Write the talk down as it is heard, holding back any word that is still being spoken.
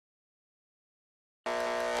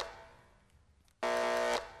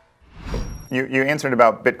You answered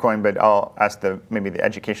about Bitcoin, but I'll ask maybe the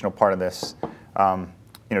educational part of this.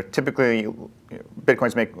 Typically,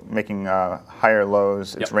 Bitcoin's making higher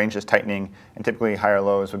lows. Its range is tightening, and typically higher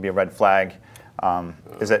lows would be a red flag.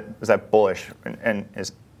 Is that bullish? And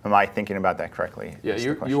am I thinking about that correctly? Yeah,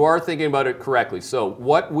 you are thinking about it correctly. So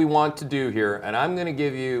what we want to do here, and I'm going to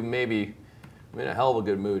give you I'm in a hell of a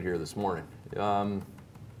good mood here this morning.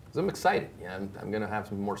 Because I'm excited. Yeah, I'm going to have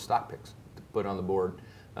some more stock picks to put on the board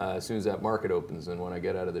as soon as that market opens and when I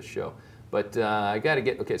get out of this show. But I got to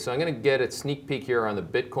get, so I'm going to get a sneak peek here on the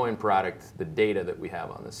Bitcoin product, the data that we have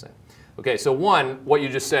on this thing. Okay, so one, what you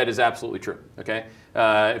just said is absolutely true, okay?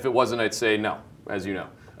 If it wasn't, I'd say no, as you know.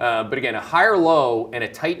 But again, a higher low and a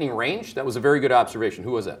tightening range, that was a very good observation.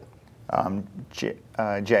 Who was that? Jay.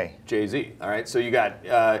 Jay-Z, all right? So you got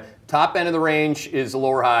top end of the range is a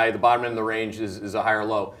lower high, the bottom end of the range is a higher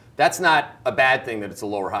low. That's not a bad thing that it's a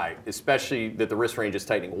lower high, especially that the risk range is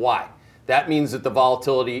tightening. Why? That means that the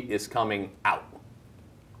volatility is coming out.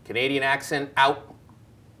 Canadian accent, out.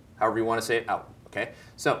 However you want to say it, out. Okay.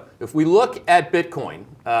 So if we look at Bitcoin,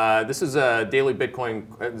 this is a daily Bitcoin.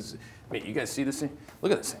 You guys see this thing?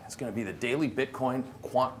 Look at this thing. It's going to be the daily Bitcoin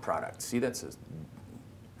quant product. See, that says.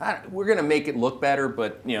 We're going to make it look better,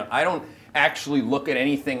 but I don't actually look at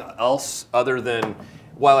anything else other than.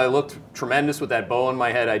 While I looked tremendous with that bow on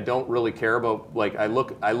my head, I don't really care about, I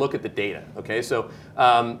look at the data, okay? So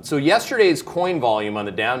yesterday's coin volume on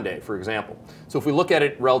the down day, for example. So if we look at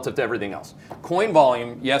it relative to everything else. Coin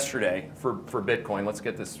volume yesterday for Bitcoin, let's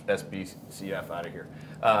get this SBCF out of here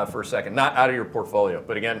for a second. Not out of your portfolio,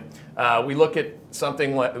 but again, we look at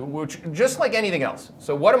something just like anything else.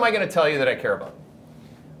 So what am I gonna tell you that I care about?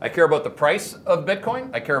 I care about the price of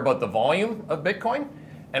Bitcoin, I care about the volume of Bitcoin,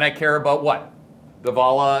 and I care about what? The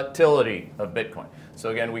volatility of Bitcoin.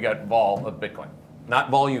 So again, we got vol of Bitcoin,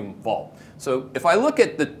 not volume, vol. So if I look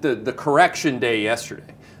at the correction day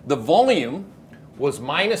yesterday, the volume was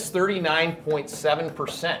minus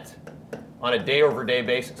 39.7% on a day-over-day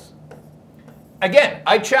basis. Again,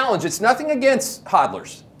 I challenge, it's nothing against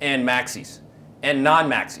hodlers and maxis and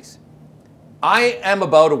non-maxis. I am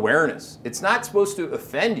about awareness. It's not supposed to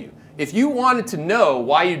offend you. If you wanted to know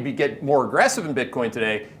why you'd get more aggressive in Bitcoin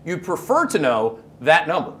today, you'd prefer to know that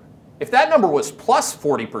number. If that number was plus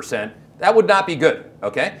 40%, that would not be good,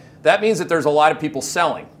 okay? That means that there's a lot of people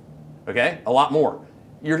selling, okay? A lot more.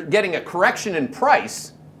 You're getting a correction in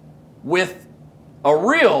price with a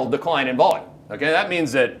real decline in volume, okay? That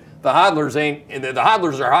means that the hodlers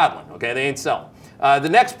are hodling, okay? They ain't selling. The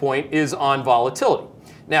next point is on volatility.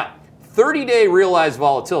 Now, 30-day realized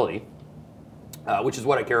volatility, which is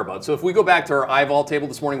what I care about. So if we go back to our iVol table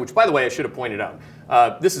this morning, which by the way, I should have pointed out,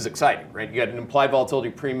 this is exciting, right? You got an implied volatility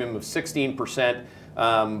premium of 16%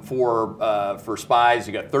 for SPYs.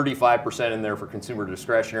 You got 35% in there for consumer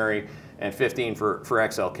discretionary and 15% for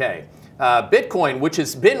XLK. Bitcoin, which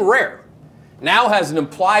has been rare, now has an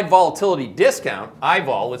implied volatility discount,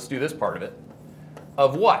 iVol, let's do this part of it,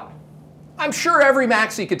 of what? I'm sure every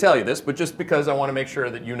maxi could tell you this, but just because I want to make sure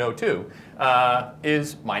that you know too,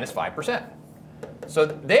 is minus 5%. So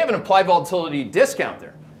they have an implied volatility discount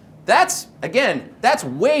there. That's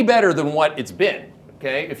way better than what it's been,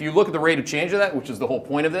 okay? If you look at the rate of change of that, which is the whole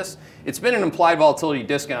point of this, it's been an implied volatility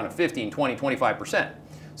discount of 15, 20, 25%.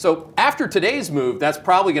 So after today's move, that's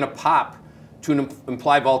probably going to pop to an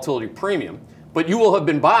implied volatility premium, but you will have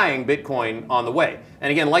been buying Bitcoin on the way.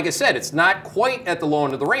 And again, like I said, it's not quite at the low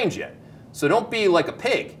end of the range yet. So don't be like a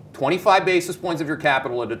pig. 25 basis points of your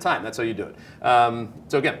capital at a time. That's how you do it.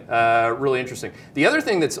 So again, really interesting. The other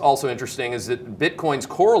thing that's also interesting is that Bitcoin's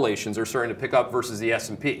correlations are starting to pick up versus the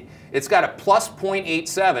S&P. It's got a plus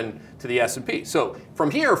 0.87 to the S&P. So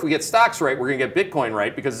from here, if we get stocks right, we're going to get Bitcoin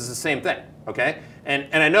right because it's the same thing. Okay? And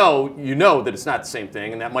I know you know that it's not the same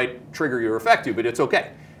thing, and that might trigger you or affect you, but it's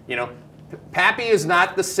okay. Pappy is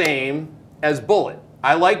not the same as Bullet.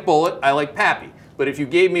 I like Bullet. I like Pappy. But if you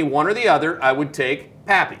gave me one or the other, I would take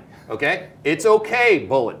Pappy. Okay? It's okay,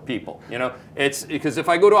 Bullet people. It's because if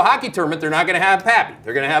I go to a hockey tournament, they're not going to have Pappy.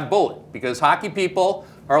 They're going to have Bullet because hockey people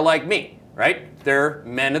are like me, right? They're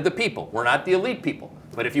men of the people. We're not the elite people.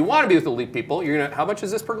 But if you want to be with elite people, you're gonna. How much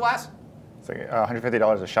is this per glass? It's like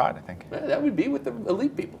 $150 a shot, I think. That would be with the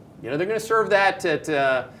elite people. They're going to serve that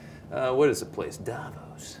at what is the place?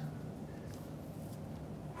 Davos.